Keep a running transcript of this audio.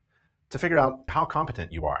to figure out how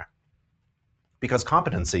competent you are, because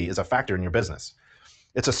competency is a factor in your business.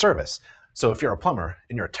 It's a service. So if you're a plumber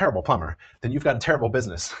and you're a terrible plumber, then you've got a terrible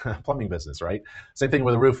business, plumbing business, right? Same thing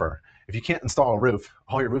with a roofer. If you can't install a roof,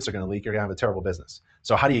 all your roofs are going to leak, you're going to have a terrible business.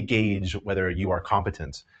 So how do you gauge whether you are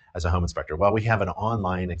competent as a home inspector? Well, we have an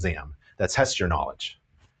online exam that tests your knowledge.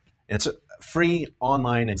 And it's a free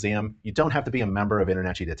online exam. You don't have to be a member of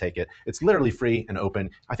InterNACHI to take it. It's literally free and open.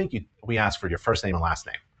 I think we ask for your first name and last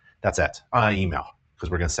name. That's it. Email, because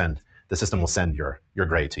we're going to send, the system will send your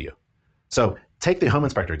grade to you. So take the home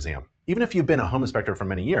inspector exam. Even if you've been a home inspector for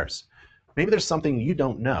many years, maybe there's something you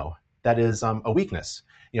don't know that is a weakness.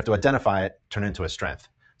 You have to identify it, turn it into a strength,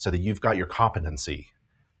 so that you've got your competency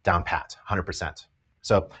down pat, 100%.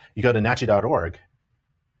 So you go to nachi.org,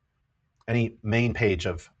 any main page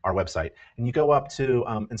of our website, and you go up to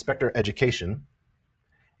Inspector Education, and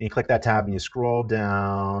you click that tab, and you scroll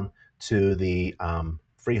down to the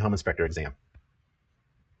free home inspector exam.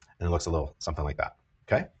 And it looks a little something like that,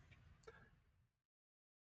 okay?